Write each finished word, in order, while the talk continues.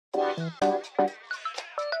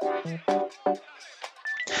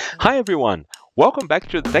Hi everyone, welcome back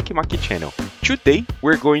to the TechMaki channel. Today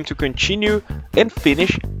we're going to continue and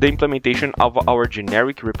finish the implementation of our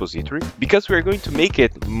generic repository because we're going to make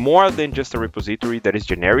it more than just a repository that is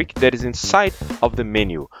generic that is inside of the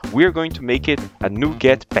menu. We're going to make it a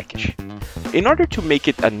NuGet package. In order to make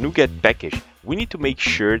it a NuGet package, we need to make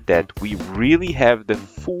sure that we really have the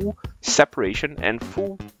full separation and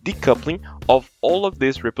full decoupling of all of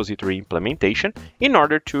this repository implementation in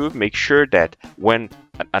order to make sure that when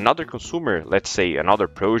another consumer, let's say another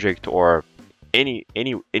project or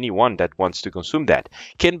anyone that wants to consume that,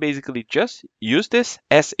 can basically just use this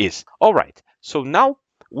as is. All right, so now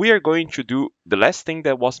we are going to do the last thing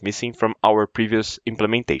that was missing from our previous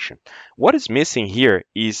implementation. What is missing here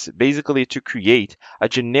is basically to create a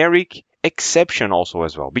generic exception also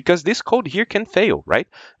as well, because this code here can fail, right?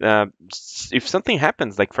 If something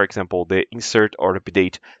happens, like for example, the insert or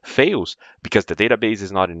update fails because the database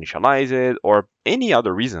is not initialized or any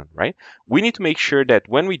other reason, right? We need to make sure that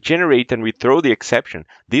when we generate and we throw the exception,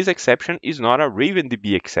 this exception is not a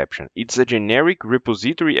RavenDB exception. It's a generic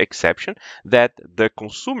repository exception that the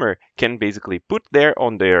consumer can basically put there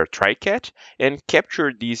on their try-catch and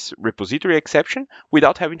capture this repository exception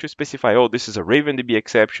without having to specify, oh, this is a RavenDB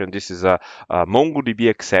exception, this is a MongoDB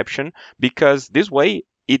exception, because this way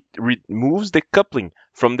it removes the coupling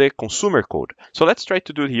from the consumer code. So let's try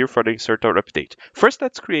to do it here for the insert or update. First,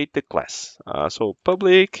 let's create the class. So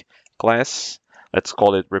public class, let's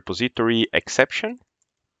call it repository exception.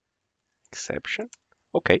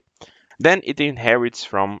 Okay. Then it inherits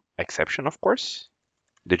from exception, of course,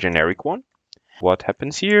 the generic one. What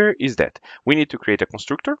happens here is that we need to create a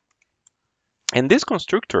constructor, and this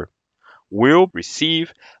constructor will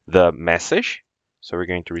receive the message. So we're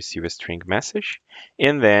going to receive a string message,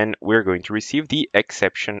 and then we're going to receive the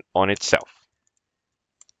exception on itself.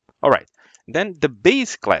 All right, then the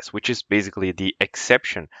base class, which is basically the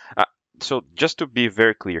exception. So just to be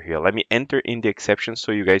very clear here, let me enter in the exception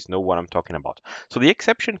so you guys know what I'm talking about. So the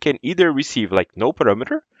exception can either receive like no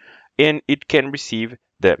parameter, and it can receive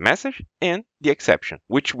the message and the exception,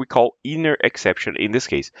 which we call inner exception in this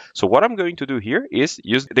case. So what I'm going to do here is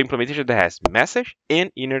use the implementation that has message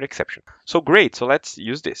and inner exception. So great, so let's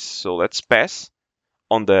use this. So let's pass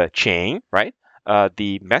on the chain, right?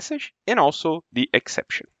 The message and also the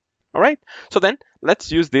exception. All right, so then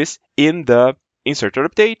let's use this in the insert or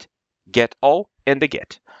update, get all, and the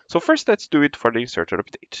get. So first let's do it for the insert or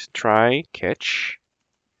update. Try catch.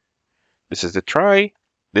 This is the try.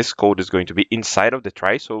 This code is going to be inside of the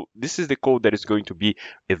try. So this is the code that is going to be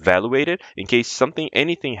evaluated in case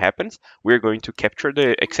anything happens. We're going to capture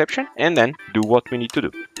the exception and then do what we need to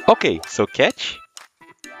do. Okay, so catch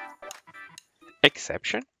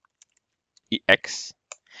exception ex,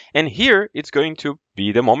 and here it's going to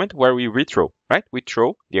be the moment where we rethrow, right? We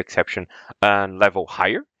throw the exception level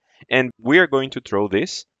higher, and we are going to throw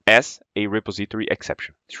this as a repository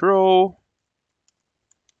exception. Throw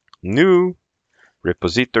new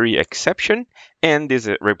repository exception, and this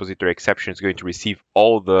repository exception is going to receive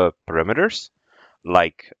all the parameters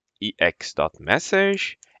like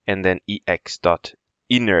ex.message and then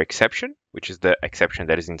ex.innerException, which is the exception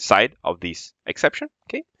that is inside of this exception.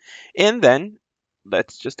 Okay, and then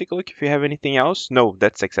let's just take a look if we have anything else. No,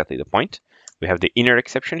 that's exactly the point. We have the inner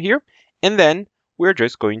exception here, and then we're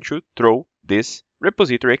just going to throw this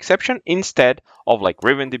repository exception instead of like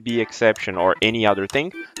RavenDB exception or any other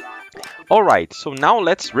thing. All right, so now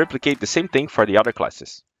let's replicate the same thing for the other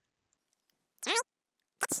classes.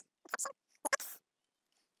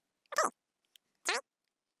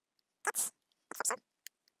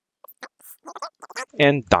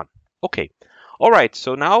 And done. Okay. All right,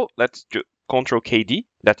 so now let's do Control KD,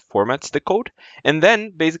 that formats the code. And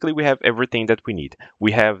then basically we have everything that we need.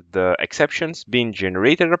 We have the exceptions being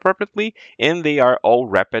generated appropriately, and they are all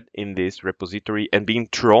wrapped in this repository and being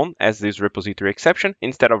thrown as this repository exception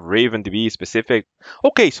instead of RavenDB specific.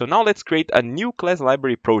 Okay, so now let's create a new class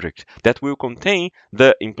library project that will contain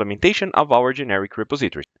the implementation of our generic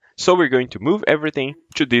repository. So we're going to move everything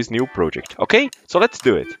to this new project. Okay, so let's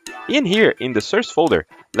do it. In here, in the source folder,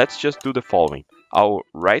 let's just do the following. I'll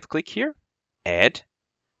right click here, add,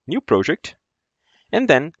 new project, and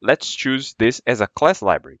then let's choose this as a class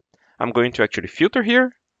library. I'm going to actually filter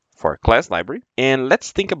here for class library, and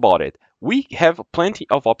let's think about it. We have plenty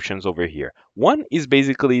of options over here. One is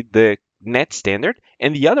basically the net standard,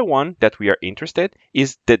 and the other one that we are interested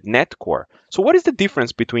is the net core. So what is the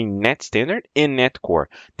difference between net standard and net core?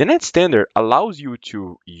 The net standard allows you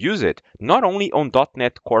to use it not only on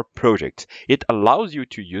 .NET Core projects, it allows you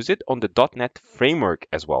to use it on the .NET framework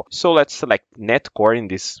as well. So let's select net core in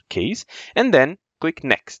this case, and then click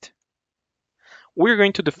next. we're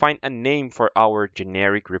going to define a name for our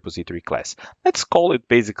generic repository class. Let's call it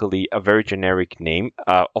basically a very generic name.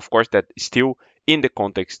 Of course, that is still in the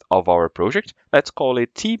context of our project. Let's call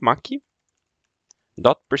it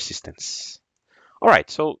tmaki.persistence. All right,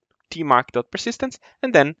 so tmaki.persistence,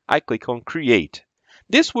 and then I click on create.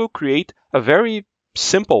 This will create a very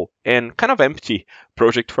simple and kind of empty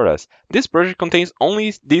project for us. This project contains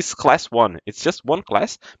only this class 1. It's just one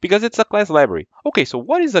class because it's a class library. Okay, so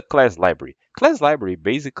what is a class library? Class library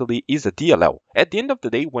basically is a DLL. At the end of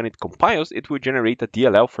the day, when it compiles, it will generate a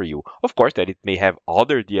DLL for you. Of course, that it may have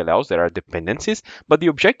other DLLs that are dependencies, but the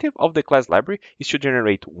objective of the class library is to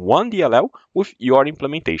generate one DLL with your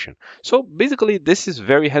implementation. So basically, this is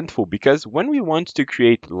very helpful because when we want to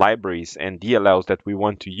create libraries and DLLs that we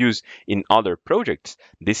want to use in other projects,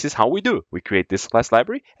 this is how we do. We create this class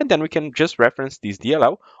library, and then we can just reference this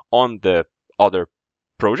DLL on the other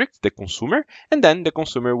project, the consumer, and then the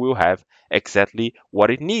consumer will have exactly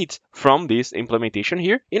what it needs from this implementation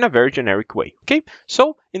here in a very generic way. Okay,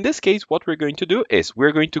 so in this case, what we're going to do is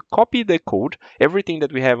we're going to copy the code, everything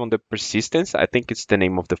that we have on the persistence. I think it's the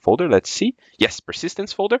name of the folder. Let's see. Yes,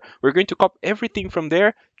 persistence folder. We're going to copy everything from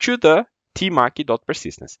there to the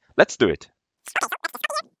tmaki.persistence. Let's do it.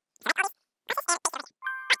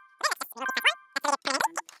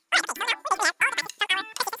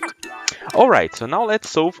 All right, so now let's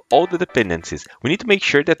solve all the dependencies. We need to make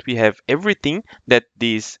sure that we have everything that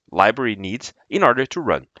this library needs in order to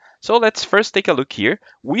run. So let's first take a look here.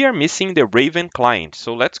 We are missing the Raven client.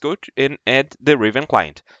 So let's go and add the Raven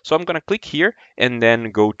client. So I'm going to click here and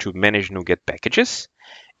then go to Manage NuGet Packages.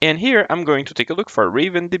 And here I'm going to take a look for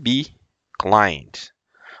RavenDB client.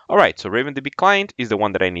 All right, so RavenDB client is the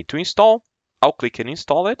one that I need to install. I'll click and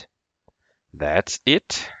install it. That's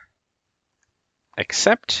it.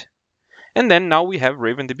 Accept. And then now we have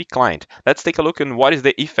RavenDB client. Let's take a look at what is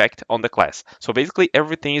the effect on the class. So basically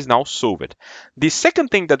everything is now solved. The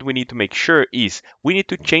second thing that we need to make sure is we need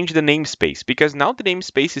to change the namespace because now the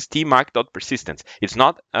namespace is tmaki.persistence. It's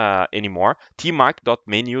not anymore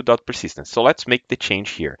tmaki.menu.persistence. So let's make the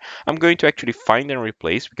change here. I'm going to actually find and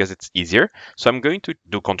replace because it's easier. So I'm going to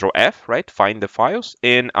do Control F, right? Find the files,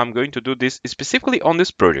 and I'm going to do this specifically on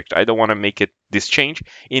this project. I don't want to make this change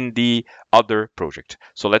in the other project.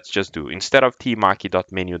 So let's just do, instead of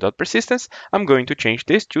tmaki.menu.persistence, I'm going to change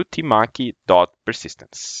this to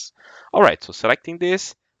tmaki.persistence. All right, so selecting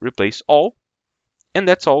this, replace all, and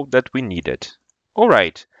that's all that we needed. All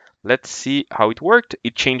right, let's see how it worked.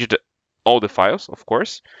 It changed all the files, of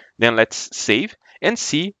course. Then let's save and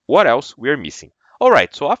see what else we are missing. All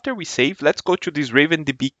right, so after we save, let's go to this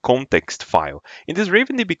RavenDB context file. In this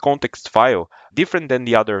RavenDB context file, different than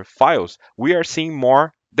the other files, we are seeing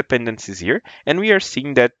more dependencies here, and we are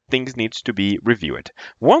seeing that things needs to be reviewed.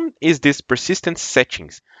 One is this persistence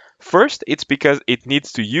settings. First, it's because it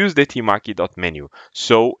needs to use the tmaki.menu.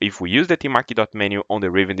 So if we use the tmaki.menu on the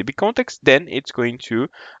RavenDB context, then it's going to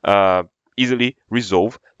easily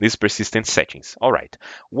resolve these persistence settings. All right,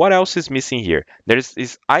 what else is missing here? There's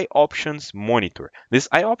this iOptions monitor. This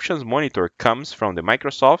iOptions monitor comes from the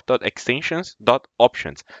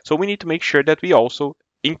Microsoft.extensions.options. So we need to make sure that we also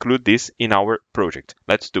include this in our project.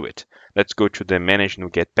 Let's do it. Let's go to the Manage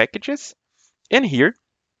NuGet Packages. And here,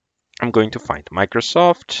 I'm going to find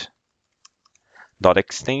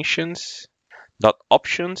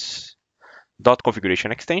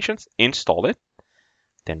Microsoft.extensions.options.configuration extensions, install it.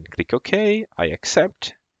 Then click OK, I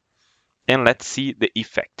accept, and let's see the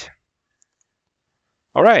effect.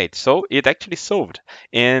 All right, so it actually solved,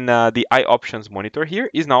 and the iOptions monitor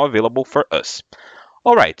here is now available for us.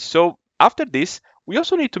 All right, so after this, we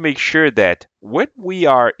also need to make sure that when we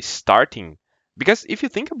are starting, because if you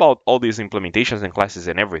think about all these implementations and classes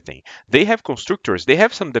and everything, they have constructors, they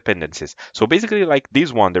have some dependencies. So basically like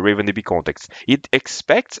this one, the RavenDB context, it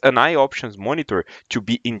expects an iOptions monitor to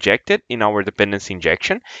be injected in our dependency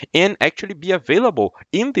injection and actually be available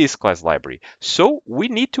in this class library. So we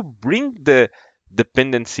need to bring the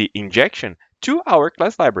dependency injection to our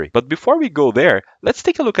class library. But before we go there, let's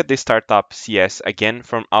take a look at the startup CS again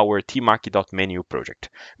from our tmaki.menu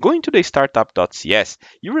project. Going to the startup.cs,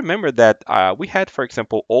 you remember that we had, for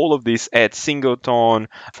example, all of this add singleton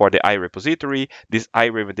for the iRepository, this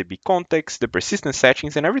iRavenDB context, the persistence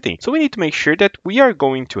settings and everything. So we need to make sure that we are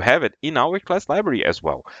going to have it in our class library as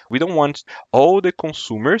well. We don't want all the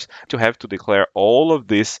consumers to have to declare all of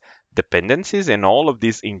this dependencies and all of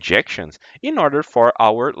these injections in order for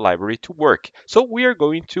our library to work. So we are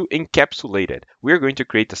going to encapsulate it. We are going to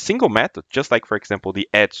create a single method, just like, for example, the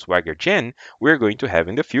add swagger gen, we're going to have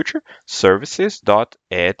in the future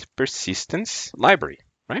services.addPersistence library.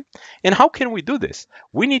 right? And how can we do this?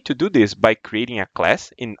 We need to do this by creating a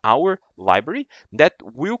class in our library that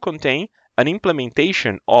will contain an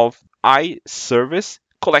implementation of iService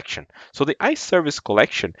collection. So the iService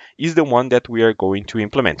collection is the one that we are going to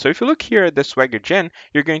implement. So if you look here at the Swagger Gen,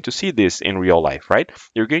 you're going to see this in real life, right?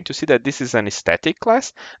 You're going to see that this is an static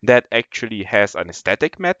class that actually has an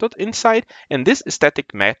static method inside, and this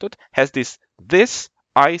static method has this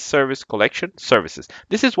iService collection services.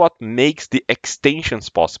 This is what makes the extensions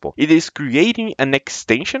possible. It is creating an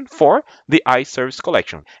extension for the iService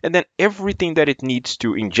collection, and then everything that it needs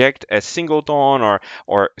to inject as singleton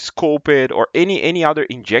or scope it or any other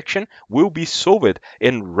injection will be solved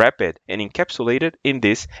and wrapped and encapsulated in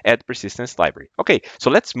this add persistence library. Okay,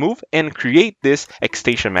 so let's move and create this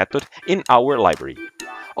extension method in our library.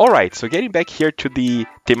 All right, so getting back here to the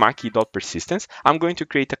temaki.persistence, I'm going to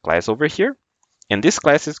create a class over here. And this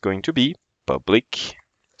class is going to be public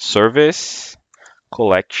service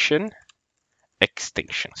collection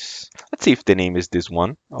extensions. Let's see if the name is this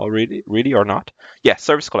one already, really or not. Yeah,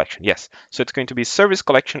 service collection, yes. So it's going to be service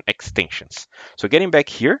collection extensions. So getting back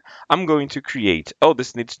here, I'm going to create,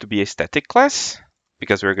 this needs to be a static class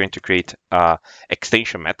because we're going to create a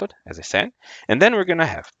extension method, as I said. And then we're going to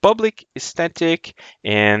have public static,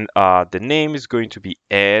 and the name is going to be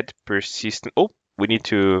add persistent. We need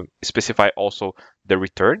to specify also the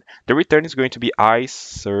return. The return is going to be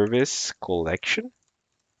iService collection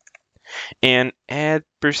and add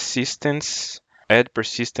persistence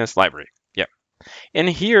library. Yeah. And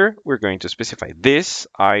here we're going to specify this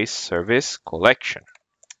iService collection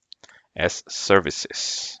as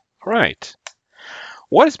services. All right.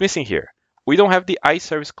 What is missing here? We don't have the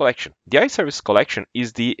iService collection. The iService collection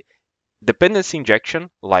is the dependency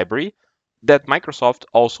injection library that Microsoft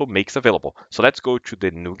also makes available. So let's go to the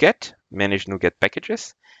NuGet, manage NuGet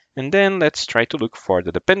packages, and then let's try to look for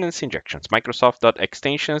the dependency injections,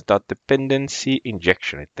 Microsoft.extensions.dependency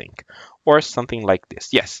injection, I think, or something like this.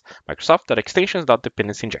 Yes,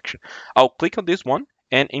 Microsoft.extensions.dependency injection. I'll click on this one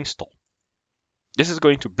and install. This is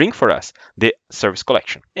going to bring for us the service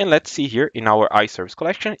collection. And let's see here in our iService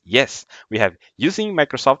collection. Yes, we have using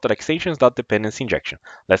Microsoft.extensions.dependency injection.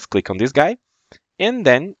 Let's click on this guy, and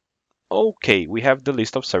then okay, we have the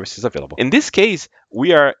list of services available. In this case,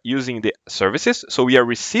 we are using the services, so we are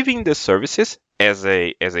receiving the services as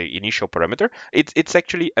a initial parameter. It's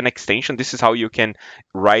actually an extension. This is how you can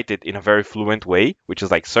write it in a very fluent way, which is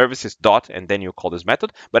like services dot, and then you call this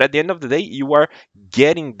method. But at the end of the day, you are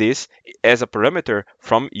getting this as a parameter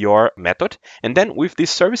from your method. And then with these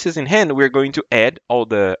services in hand, we're going to add all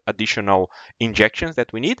the additional injections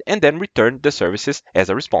that we need and then return the services as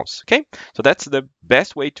a response. Okay, so that's the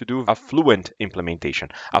best way to do a fluent implementation,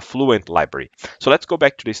 a fluent library. So let's go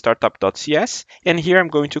back to the startup.cs, and here I'm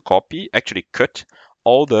going to cut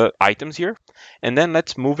all the items here, and then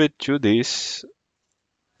let's move it to this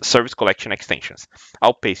service collection extensions.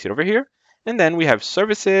 I'll paste it over here, and then we have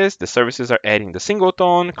services. The services are adding the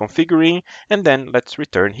singleton, configuring, and then let's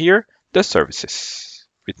return here the services.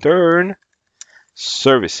 Return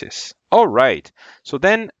services. All right, so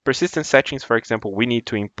then persistent settings, for example, we need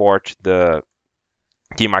to import the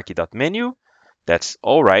tmarkey.menu. That's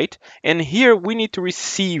all right. And here we need to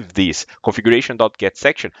receive this configuration.get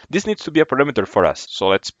section. This needs to be a parameter for us. So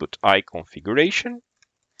let's put iConfiguration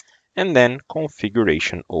and then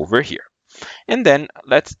configuration over here. And then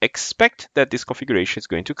let's expect that this configuration is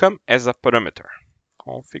going to come as a parameter.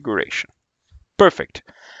 Configuration. Perfect.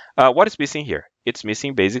 What is missing here? It's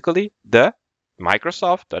missing basically the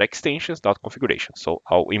Microsoft.extensions.configuration. So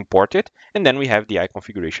I'll import it, and then we have the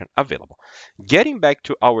iConfiguration available. Getting back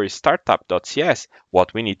to our startup.cs,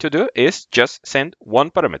 what we need to do is just send one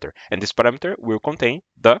parameter, and this parameter will contain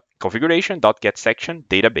the configuration.get section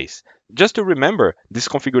database. Just to remember, this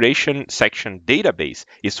configuration section database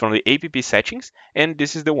is from the app settings, and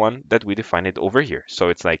this is the one that we defined over here. So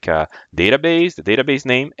it's like a database, the database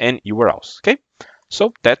name, and URLs. Okay,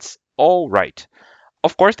 so that's all right.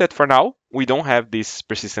 Of course, that for now, we don't have this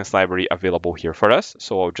persistence library available here for us,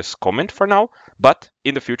 so I'll just comment for now, but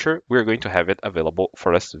in the future, we're going to have it available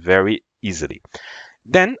for us very easily.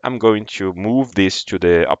 Then I'm going to move this to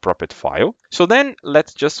the appropriate file. So then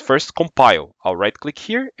let's just first compile. I'll right click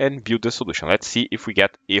here and view the solution. Let's see if we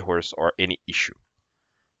get errors or any issue.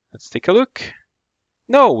 Let's take a look.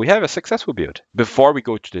 No, we have a successful build. Before we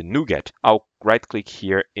go to the NuGet, I'll right click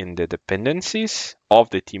here in the dependencies of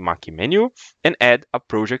the tmarkey menu and add a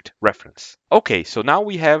project reference. Okay, so now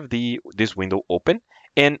we have this window open,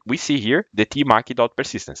 and we see here the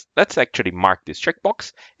tmarkey.persistence. Let's actually mark this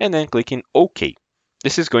checkbox and then click in OK.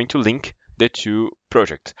 This is going to link the two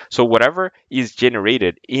projects. So whatever is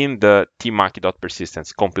generated in the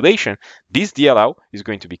tmaki.persistence compilation, this DLL is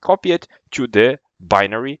going to be copied to the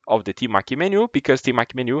binary of the tmaki menu because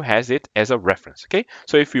tmaki menu has it as a reference. Okay,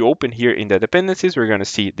 so if we open here in the dependencies, we're going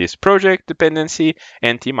to see this project dependency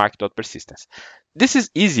and tmaki.persistence. This is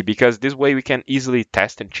easy because this way we can easily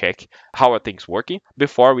test and check how are things working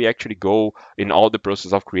before we actually go in all the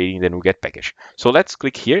process of creating the NuGet package. So let's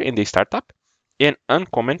click here in the startup and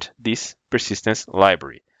uncomment this persistence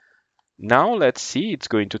library. Now let's see, it's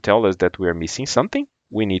going to tell us that we are missing something.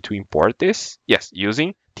 We need to import this, yes,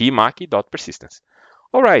 using tmaki.persistence.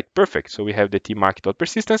 All right, perfect. So we have the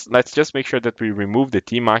tmaki.persistence. Let's just make sure that we remove the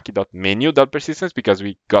tmaki.menu.persistence because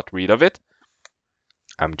we got rid of it.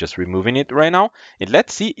 I'm just removing it right now. And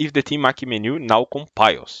let's see if the tmaki menu now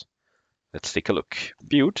compiles. Let's take a look.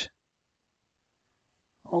 Build.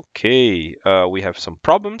 Okay, we have some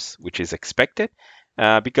problems, which is expected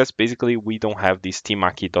because basically we don't have this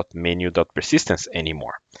tmaki.menu.persistence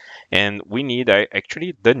anymore. And we need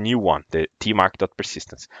actually the new one, the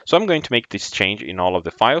tmaki.persistence. So I'm going to make this change in all of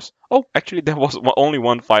the files. Oh, actually there was only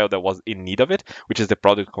one file that was in need of it, which is the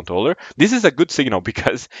product controller. This is a good signal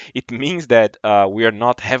because it means that we are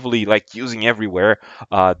not heavily like using everywhere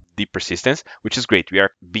the persistence, which is great. We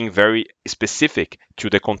are being very specific to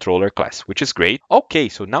the controller class, which is great. Okay,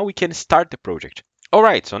 so now we can start the project. All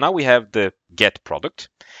right, so now we have the get product,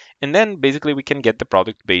 and then basically we can get the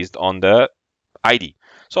product based on the ID.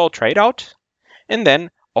 So I'll try it out, and then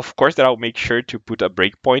of course that I'll make sure to put a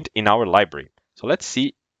breakpoint in our library. So let's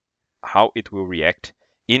see how it will react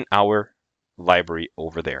in our library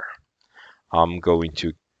over there. I'm going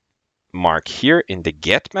to mark here in the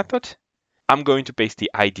get method. I'm going to paste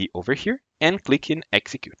the ID over here and click in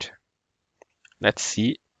execute. Let's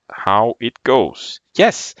see how it goes.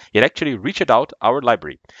 Yes, it actually reached out our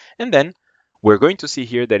library. And then we're going to see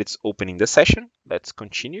here that it's opening the session. Let's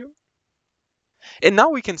continue. And now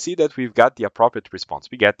we can see that we've got the appropriate response.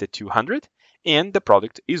 We get the 200 and the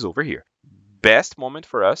product is over here. Best moment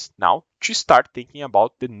for us now to start thinking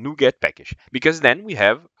about the NuGet package, because then we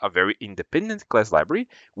have a very independent class library.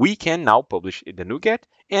 We can now publish in the NuGet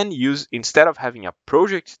and use, instead of having a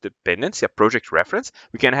project dependency, a project reference,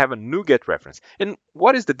 we can have a NuGet reference. And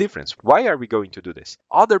what is the difference? Why are we going to do this?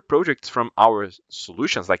 Other projects from our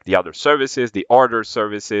solutions, like the other services, the order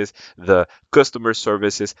services, the customer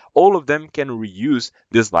services, all of them can reuse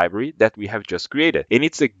this library that we have just created. And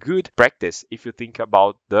it's a good practice if you think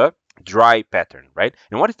about the dry pattern, right?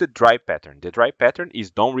 And what is the dry pattern? The dry pattern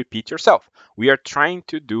is don't repeat yourself. We are trying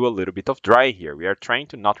to do a little bit of dry here. We are trying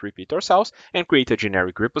to not repeat ourselves and create a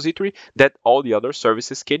generic repository that all the other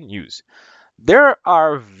services can use. There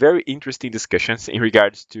are very interesting discussions in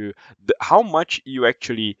regards to how much you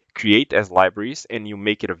actually create as libraries and you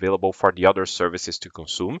make it available for the other services to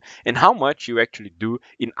consume, and how much you actually do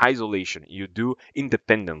in isolation, you do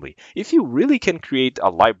independently. If you really can create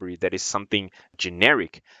a library that is something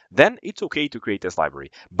generic, then it's okay to create this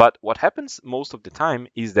library. But what happens most of the time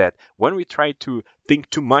is that when we try to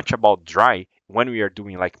think too much about dry, when we are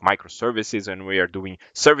doing like microservices and we are doing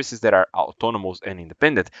services that are autonomous and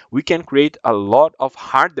independent, we can create a lot of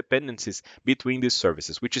hard dependencies between these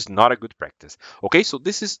services, which is not a good practice. Okay, so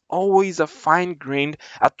this is always a fine-grained,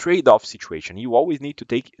 a trade-off situation. You always need to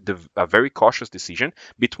take a very cautious decision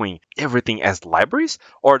between everything as libraries,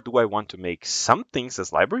 or do I want to make some things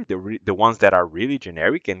as library, the ones that are really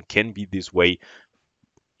generic and can be this way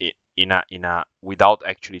without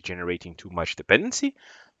actually generating too much dependency,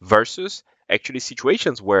 versus actually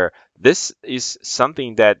situations where this is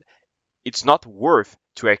something that it's not worth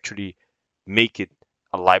to actually make it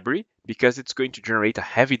a library because it's going to generate a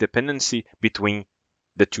heavy dependency between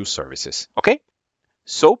the two services. Okay,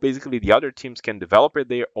 so basically the other teams can develop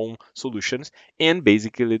their own solutions, and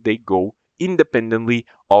basically they go independently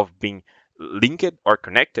of being linked or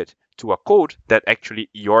connected to a code that actually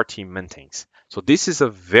your team maintains. So this is a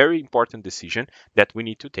very important decision that we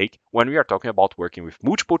need to take when we are talking about working with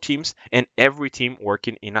multiple teams and every team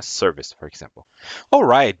working in a service, for example. All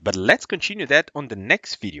right, but let's continue that on the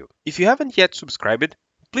next video. If you haven't yet subscribed,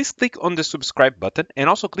 please click on the subscribe button and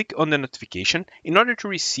also click on the notification in order to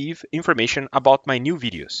receive information about my new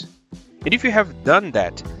videos. And if you have done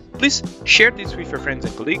that, please share this with your friends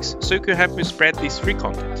and colleagues so you can help me spread this free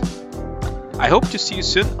content. I hope to see you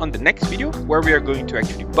soon on the next video where we are going to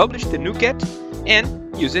actually publish the NuGet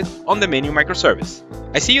and use it on the Menu Microservice.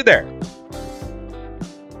 I see you there!